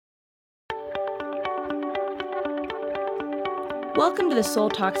Welcome to the Soul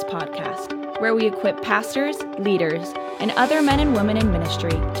Talks podcast, where we equip pastors, leaders, and other men and women in ministry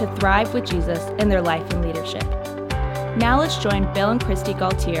to thrive with Jesus in their life and leadership. Now let's join Bill and Christy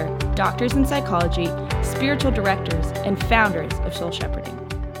Gaultier, doctors in psychology, spiritual directors, and founders of Soul Shepherding.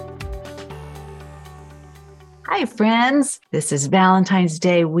 Hi, friends. This is Valentine's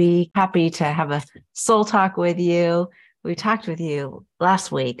Day week. Happy to have a soul talk with you. We talked with you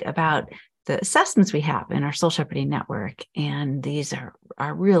last week about the assessments we have in our Soul Shepherding network. And these are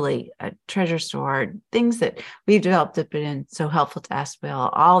really a treasure store, things that we've developed that have been so helpful to us, Bill.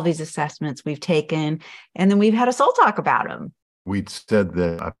 All these assessments we've taken, and then we've had a soul talk about them. We said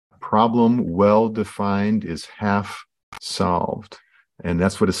that a problem well-defined is half solved. And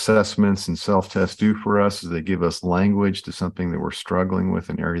that's what assessments and self-tests do for us, is they give us language to something that we're struggling with,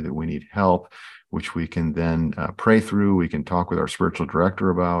 an area that we need help, which we can then pray through. We can talk with our spiritual director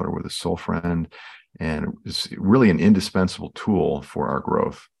about, or with a soul friend. And it's really an indispensable tool for our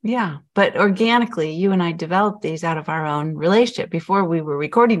growth. Yeah, but organically, you and I developed these out of our own relationship. Before we were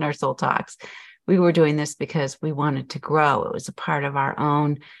recording our soul talks, we were doing this because we wanted to grow. It was a part of our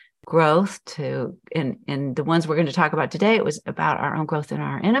own growth and the ones we're going to talk about today, it was about our own growth in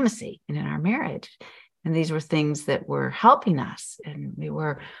our intimacy and in our marriage. And these were things that were helping us and we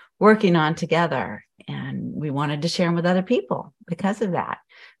were working on together, and we wanted to share them with other people because of that.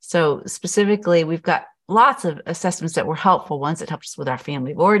 So specifically, we've got lots of assessments that were helpful, ones that helped us with our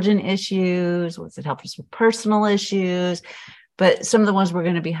family of origin issues, ones that helped us with personal issues. But some of the ones we're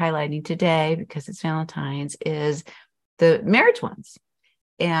going to be highlighting today, because it's Valentine's, is the marriage ones.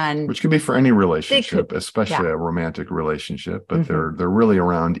 And which can be for any relationship, especially a romantic relationship, but they're really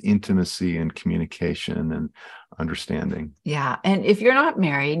around intimacy and communication and understanding. Yeah. And if you're not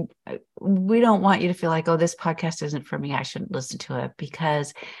married, we don't want you to feel like, oh, this podcast isn't for me, I shouldn't listen to it,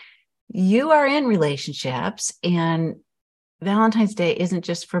 because you are in relationships, and Valentine's Day isn't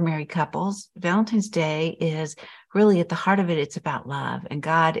just for married couples. Valentine's Day is really, at the heart of it, it's about love, and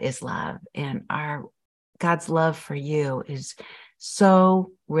God is love, and God's love for you is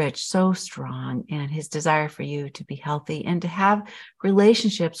so rich, so strong, and his desire for you to be healthy and to have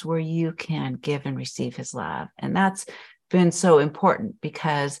relationships where you can give and receive his love. And that's been so important,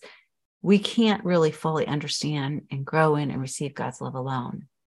 because we can't really fully understand and grow in and receive God's love alone.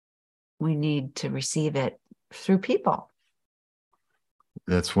 We need to receive it through people.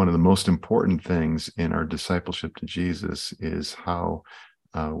 That's one of the most important things in our discipleship to Jesus, is how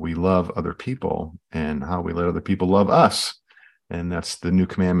we love other people and how we let other people love us. And that's the new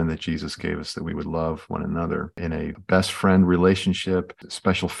commandment that Jesus gave us, that we would love one another in a best friend relationship,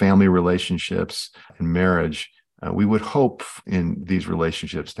 special family relationships, and marriage. We would hope in these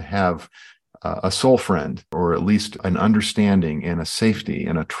relationships to have a soul friend, or at least an understanding and a safety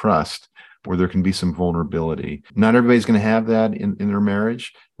and a trust where there can be some vulnerability. Not everybody's going to have that in their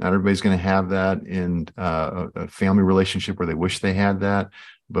marriage. Not everybody's going to have that in a family relationship where they wish they had that.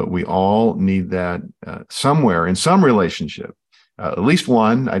 But we all need that somewhere in some relationship. At least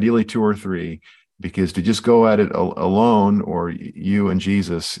one, ideally two or three, because to just go at it alone, or you and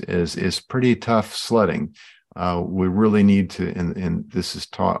Jesus, is pretty tough sledding. We really need to, and this is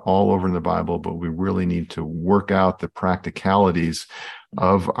taught all over in the Bible, but we really need to work out the practicalities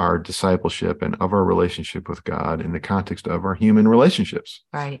of our discipleship and of our relationship with God in the context of our human relationships.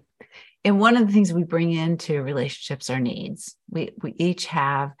 Right. And one of the things we bring into relationships are needs. We each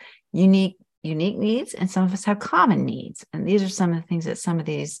have unique needs, and some of us have common needs. And these are some of the things that some of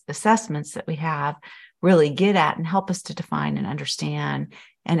these assessments that we have really get at and help us to define and understand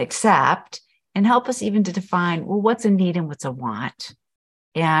and accept, and help us even to define, well, what's a need and what's a want.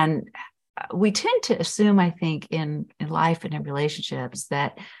 And we tend to assume, I think, in life and in relationships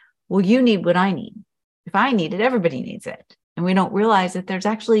that, well, you need what I need. If I need it, everybody needs it. And we don't realize that there's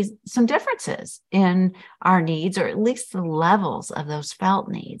actually some differences in our needs, or at least the levels of those felt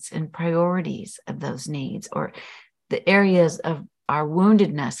needs and priorities of those needs, or the areas of our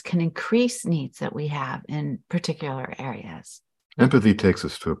woundedness can increase needs that we have in particular areas. Empathy takes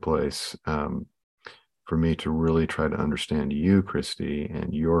us to a place for me to really try to understand you, Christy,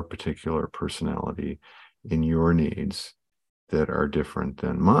 and your particular personality in your needs that are different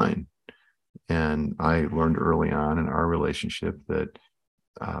than mine. And I learned early on in our relationship that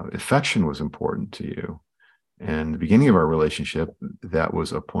affection was important to you. And the beginning of our relationship, that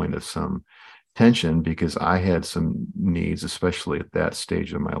was a point of some tension, because I had some needs, especially at that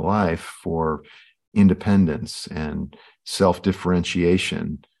stage of my life, for independence and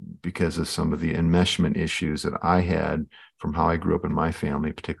self-differentiation, because of some of the enmeshment issues that I had from how I grew up in my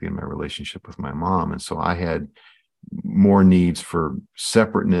family, particularly in my relationship with my mom. And so I had more needs for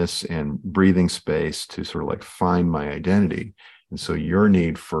separateness and breathing space to sort of like find my identity. And so your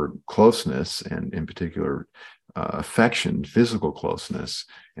need for closeness, and in particular, affection, physical closeness,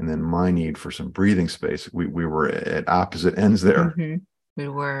 and then my need for some breathing space, we were at opposite ends there. Mm-hmm. We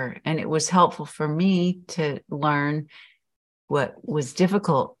were. And it was helpful for me to learn what was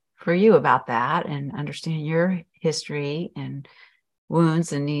difficult for you about that and understand your history and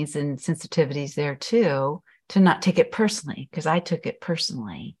wounds and needs and sensitivities there too, to not take it personally, because I took it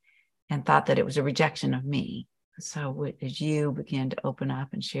personally and thought that it was a rejection of me. So as you began to open up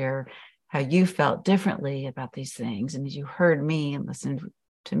and share how you felt differently about these things, and as you heard me and listened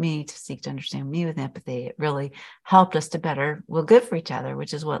to me to seek to understand me with empathy, it really helped us to better will good for each other,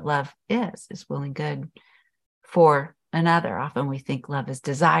 which is what love is willing good for another. Often we think love is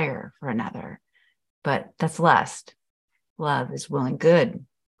desire for another, but that's lust. Love is willing good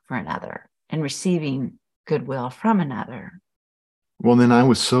for another and receiving goodwill from another. Well, then I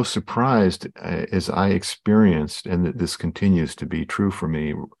was so surprised as I experienced, and this continues to be true for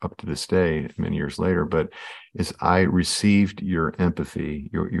me up to this day, many years later, but as I received your empathy,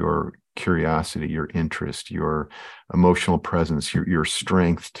 your curiosity, your interest, your emotional presence, your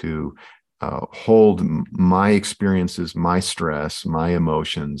strength to hold my experiences, my stress, my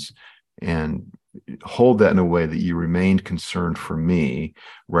emotions, and hold that in a way that you remained concerned for me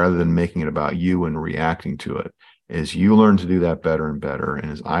rather than making it about you and reacting to it. As you learn to do that better and better,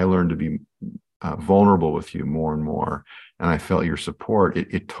 and as I learned to be vulnerable with you more and more, and I felt your support,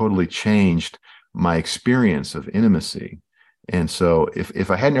 it totally changed my experience of intimacy. And so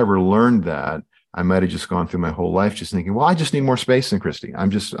if I hadn't ever learned that, I might have just gone through my whole life just thinking, well, I just need more space than Christy. I'm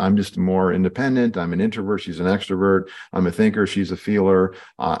just more independent. I'm an introvert. She's an extrovert. I'm a thinker. She's a feeler.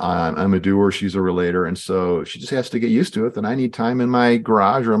 I'm a doer. She's a relator. And so she just has to get used to it. Then I need time in my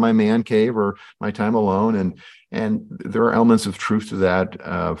garage or in my man cave or my time alone. And there are elements of truth to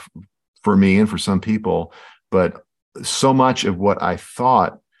that for me and for some people. But so much of what I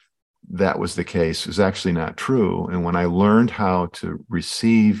thought that was the case is actually not true. And when I learned how to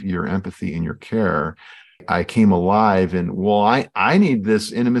receive your empathy and your care, I came alive and, well, I need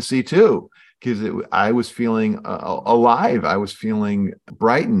this intimacy too, because I was feeling alive. I was feeling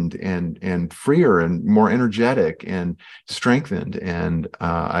brightened and freer and more energetic and strengthened. And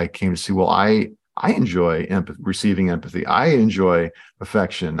I came to see, well, I enjoy receiving empathy. I enjoy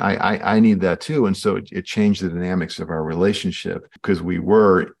affection. I need that too. And so it changed the dynamics of our relationship, because we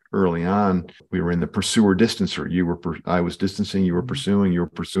were early on, we were in the pursuer distancer. I was distancing, you were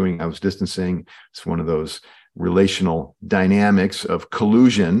pursuing, I was distancing. It's one of those relational dynamics of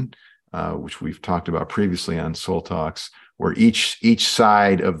collusion, which we've talked about previously on Soul Talks, where each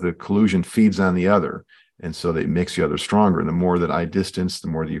side of the collusion feeds on the other. And so that makes the other stronger. And the more that I distance, the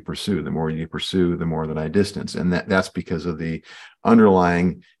more that you pursue. The more you pursue, the more that I distance. And that's because of the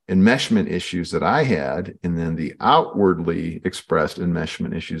underlying enmeshment issues that I had, and then the outwardly expressed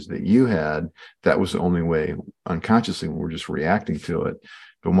enmeshment issues that you had. That was the only way, unconsciously, we were just reacting to it.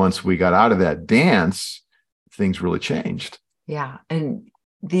 But once we got out of that dance, things really changed. Yeah. And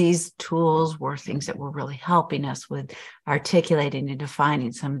these tools were things that were really helping us with articulating and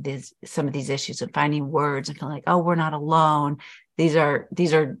defining some of these issues and finding words and feeling like, oh, we're not alone. These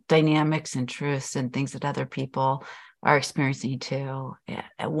are dynamics and truths and things that other people are experiencing too.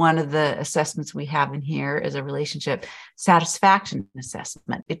 One of the assessments we have in here is a relationship satisfaction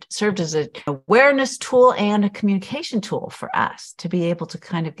assessment. It served as an awareness tool and a communication tool for us to be able to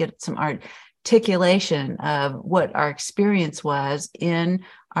kind of get some articulation of what our experience was in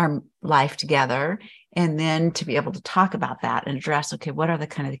our life together, and then to be able to talk about that and address, okay, what are the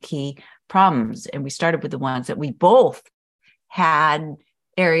kind of the key problems? And we started with the ones that we both had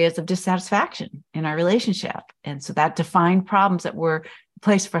areas of dissatisfaction in our relationship. And so that defined problems that were a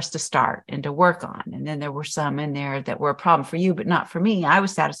place for us to start and to work on. And then there were some in there that were a problem for you, but not for me. I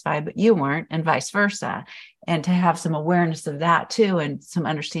was satisfied, but you weren't, and vice versa. And to have some awareness of that too, and some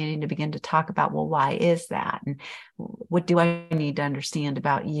understanding to begin to talk about, well, why is that? And what do I need to understand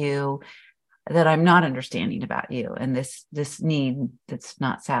about you that I'm not understanding about you? And this need that's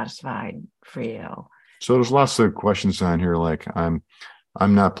not satisfied for you. So there's lots of questions on here, like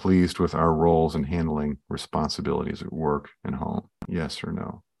I'm not pleased with our roles in handling responsibilities at work and home. Yes or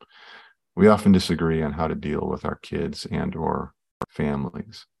no? We often disagree on how to deal with our kids and or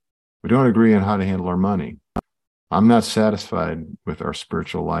families. We don't agree on how to handle our money. I'm not satisfied with our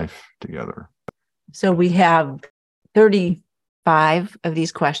spiritual life together. So we have 35 of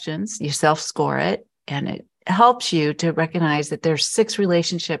these questions. You self-score it, and it helps you to recognize that there's 6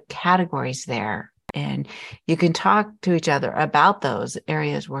 relationship categories there. And you can talk to each other about those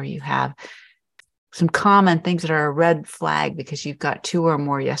areas where you have some common things that are a red flag because you've got 2 or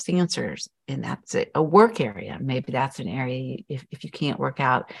more yes answers, and that's a work area. Maybe that's an area if you can't work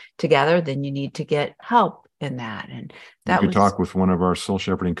out together, then you need to get help in that. And that you could talk with one of our soul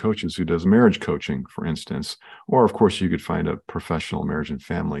shepherding coaches who does marriage coaching, for instance, or of course you could find a professional marriage and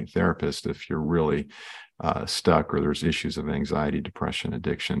family therapist if you're really stuck or there's issues of anxiety, depression,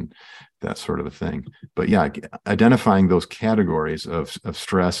 addiction, that sort of a thing. But yeah, identifying those categories of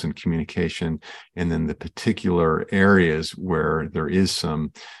stress and communication, and then the particular areas where there is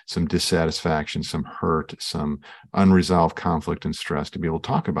some dissatisfaction, some hurt, some unresolved conflict and stress, to be able to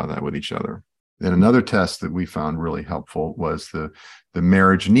talk about that with each other. And another test that we found really helpful was the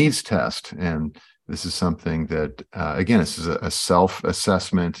marriage needs test. And this is something that, again, this is a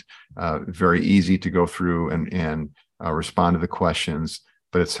self-assessment, very easy to go through and respond to the questions,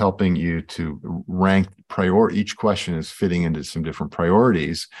 but it's helping you to rank each question is fitting into some different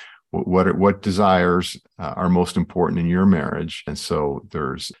priorities. What desires are most important in your marriage? And so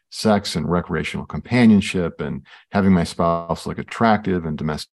there's sex and recreational companionship and having my spouse look attractive and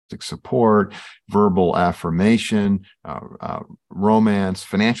domestic support, verbal affirmation, romance,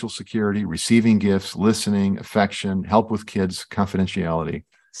 financial security, receiving gifts, listening, affection, help with kids, confidentiality.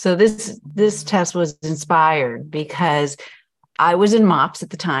 So this test was inspired because I was in MOPS at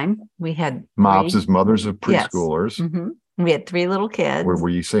the time. We had MOPS is Mothers of Preschoolers. Yes. Mm-hmm. We had 3 little kids. Where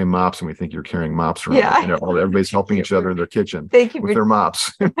you say MOPS and we think you're carrying mops around. Yeah. And everybody's helping each other in their kitchen. Thank you with their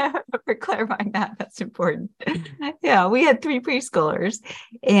mops. for clarifying that. That's important. Yeah, we had 3 preschoolers.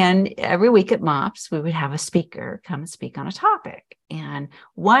 And every week at MOPS, we would have a speaker come and speak on a topic. And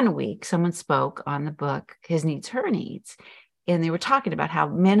one week, someone spoke on the book, His Needs, Her Needs. And they were talking about how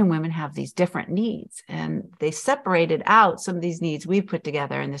men and women have these different needs. And they separated out some of these needs we put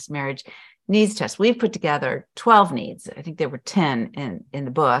together in this marriage needs test. We've put together 12 needs. I think there were 10 in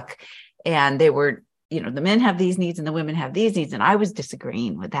the book. And they were, the men have these needs and the women have these needs. And I was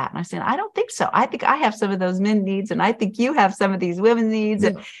disagreeing with that. And I said, I don't think so. I think I have some of those men needs. And I think you have some of these women needs. Yeah.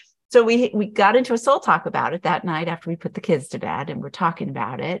 And so we got into a soul talk about it that night after we put the kids to bed, and we're talking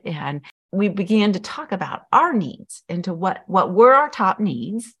about it. And we began to talk about our needs and to what were our top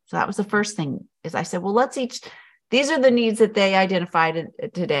needs. So that was the first thing is I said, well, these are the needs that they identified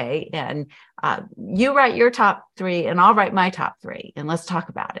today. And you write your top 3 and I'll write my top 3 and let's talk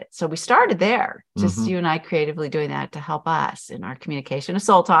about it. So we started there, just you and I creatively doing that to help us in our communication, a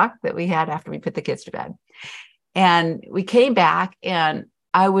soul talk that we had after we put the kids to bed. And we came back and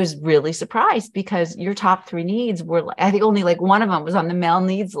I was really surprised because your top 3 needs were, I think only like one of them was on the male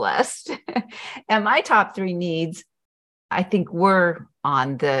needs list. And my top 3 needs, I think, were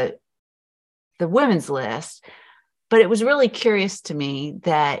on the women's list. But it was really curious to me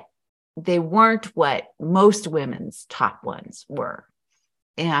that they weren't what most women's top ones were.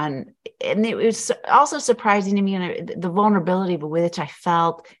 And it was also surprising to me, the vulnerability with which I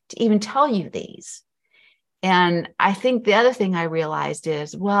felt to even tell you these. And I think the other thing I realized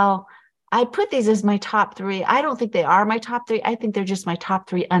is, well, I put these as my top 3. I don't think they are my top 3. I think they're just my top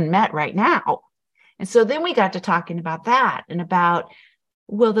 3 unmet right now. And so then we got to talking about that and about,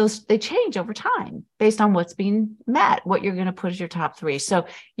 well, they change over time based on what's being met, what you're going to put as your top 3. So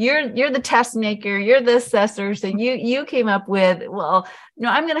you're the test maker, you're the assessor. So you came up with, well,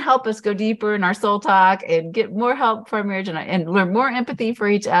 I'm going to help us go deeper in our soul talk and get more help for our marriage and learn more empathy for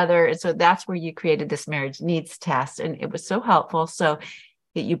each other. And so that's where you created this marriage needs test. And it was so helpful. So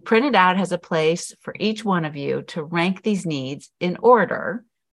you print it out as a place for each one of you to rank these needs in order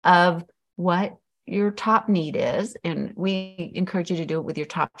of what your top need is. And we encourage you to do it with your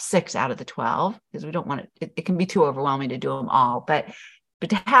top 6 out of the 12, because we don't want it can be too overwhelming to do them all, but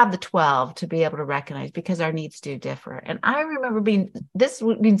to have the 12 to be able to recognize, because our needs do differ. And I remember this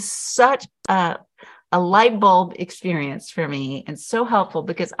would be such a light bulb experience for me and so helpful,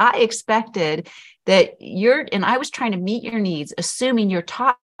 because I expected that and I was trying to meet your needs, assuming your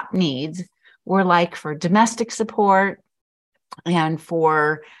top needs were like for domestic support and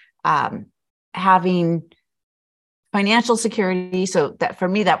for, having financial security. So that for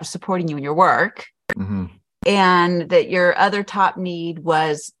me, that was supporting you in your work. Mm-hmm. And that your other top need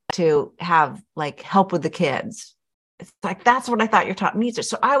was to have like help with the kids. It's like, that's what I thought your top needs are.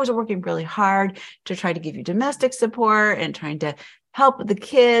 So I was working really hard to try to give you domestic support and trying to help with the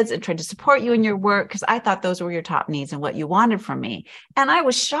kids and trying to support you in your work, because I thought those were your top needs and what you wanted from me. And I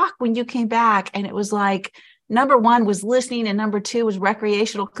was shocked when you came back and it was like, number 1 was listening, and number 2 was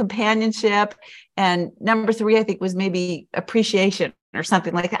recreational companionship, and number 3, I think, was maybe appreciation or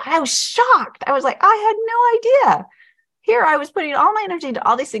something like that. I was shocked. I was like, I had no idea here I was putting all my energy into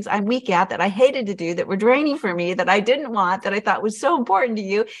all these things I'm weak at, that I hated to do, that were draining for me, that I didn't want, that I thought was so important to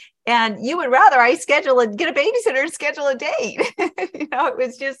you. And you would rather I schedule and get a babysitter and schedule a date. It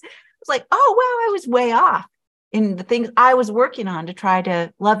was like, oh, wow, I was way off in the things I was working on to try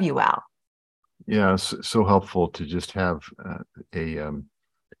to love you well. Yeah, it's so helpful to just have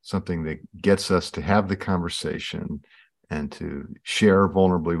something that gets us to have the conversation and to share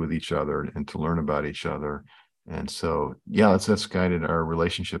vulnerably with each other and to learn about each other. And so, yeah, that's guided our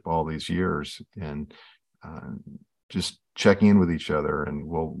relationship all these years, and just checking in with each other. And,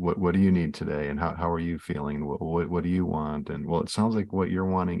 well, what do you need today? And how are you feeling? What do you want? And, well, it sounds like what you're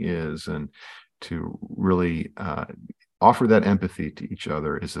wanting is, and to really offer that empathy to each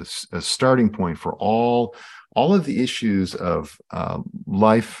other is a starting point for all of the issues of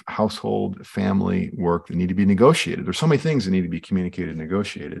life, household, family, work that need to be negotiated. There's so many things that need to be communicated and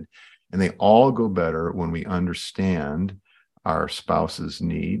negotiated, and they all go better when we understand our spouse's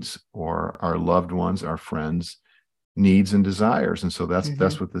needs, or our loved ones, our friends' needs and desires. And so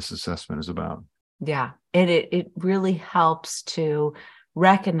that's what this assessment is about. Yeah. And it really helps to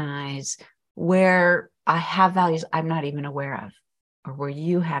recognize where I have values I'm not even aware of, or where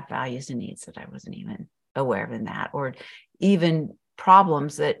you have values and needs that I wasn't even aware of in that, or even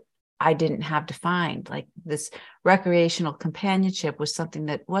problems that I didn't have defined. Like this recreational companionship was something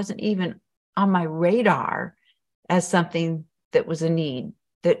that wasn't even on my radar as something that was a need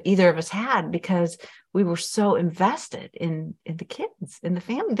that either of us had, because we were so invested in the kids, in the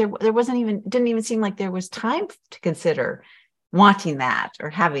family. There didn't even seem like there was time to consider wanting that or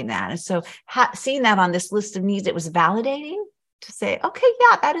having that. And so seeing that on this list of needs, it was validating to say, okay,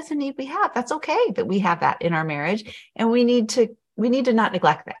 yeah, that is a need we have. That's okay that we have that in our marriage. And we need to not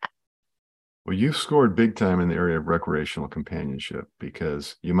neglect that. Well, you've scored big time in the area of recreational companionship,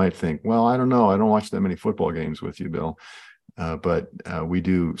 because you might think, well, I don't know, I don't watch that many football games with you, Bill. But we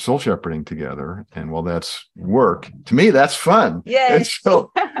do soul shepherding together. And while that's work, to me, that's fun. Yeah. And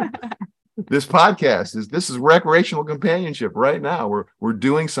so this podcast is recreational companionship right now. We're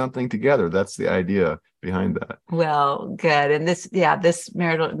doing something together. That's the idea behind that. Well, good. And this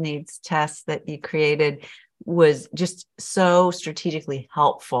marital needs test that you created was just so strategically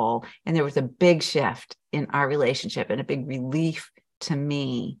helpful. And there was a big shift in our relationship and a big relief to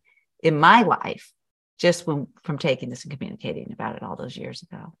me in my life, just from taking this and communicating about it all those years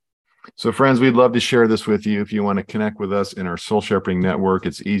ago. So friends, we'd love to share this with you. If you want to connect with us in our Soul Shepherding Network,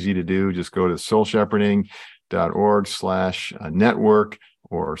 it's easy to do. Just go to soulshepherding.org/network,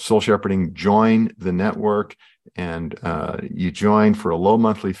 or Soul Shepherding, join the network. And you join for a low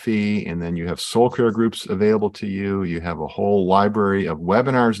monthly fee, and then you have soul care groups available to you. You have a whole library of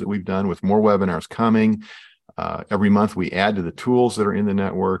webinars that we've done, with more webinars coming. Every month we add to the tools that are in the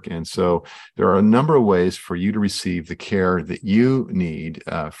network. And so there are a number of ways for you to receive the care that you need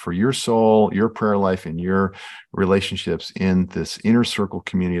for your soul, your prayer life, and your relationships in this inner circle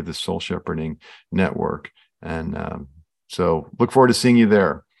community of the Soul Shepherding Network. And so look forward to seeing you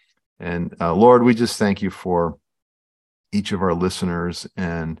there. And Lord, we just thank you for each of our listeners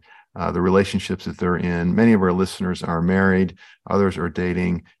and the relationships that they're in. Many of our listeners are married, others are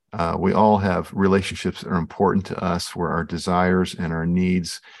dating. We all have relationships that are important to us, where our desires and our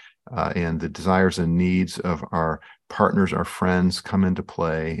needs and the desires and needs of our partners, our friends, come into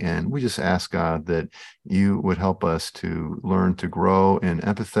play. And we just ask, God, that you would help us to learn to grow in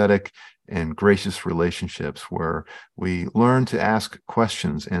empathetic and gracious relationships, where we learn to ask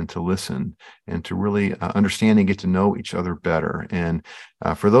questions and to listen and to really understand and get to know each other better. And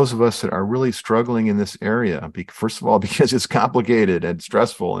for those of us that are really struggling in this area, first of all, because it's complicated and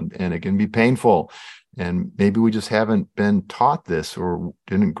stressful and it can be painful, and maybe we just haven't been taught this or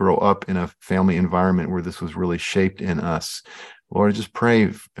didn't grow up in a family environment where this was really shaped in us. Lord, I just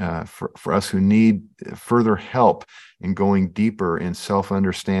pray for us who need further help in going deeper in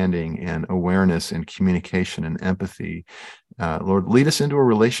self-understanding and awareness and communication and empathy. Lord, lead us into a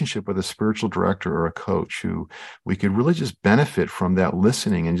relationship with a spiritual director or a coach who we could really just benefit from that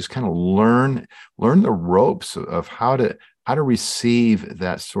listening and just kind of learn the ropes of how to receive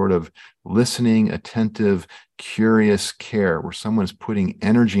that sort of listening, attentive, curious care, where someone's putting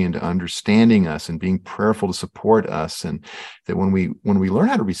energy into understanding us and being prayerful to support us. And that when we learn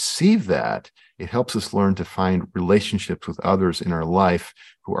how to receive that, it helps us learn to find relationships with others in our life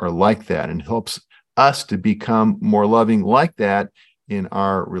who are like that, and helps us to become more loving like that in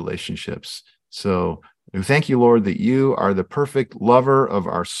our relationships. So We thank you, Lord, that you are the perfect lover of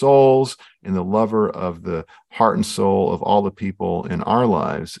our souls and the lover of the heart and soul of all the people in our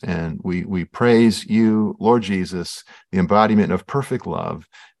lives. And we praise you, Lord Jesus, the embodiment of perfect love.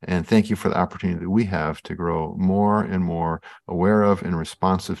 And thank you for the opportunity that we have to grow more and more aware of and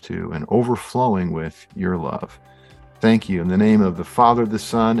responsive to and overflowing with your love. Thank you in the name of the Father, the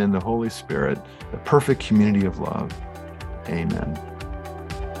Son, and the Holy Spirit, the perfect community of love. Amen.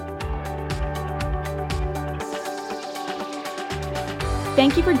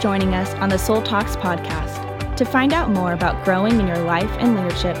 Thank you for joining us on the Soul Talks podcast. To find out more about growing in your life and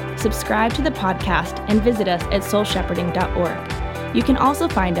leadership, subscribe to the podcast and visit us at soulshepherding.org. You can also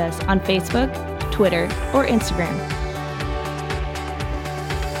find us on Facebook, Twitter, or Instagram.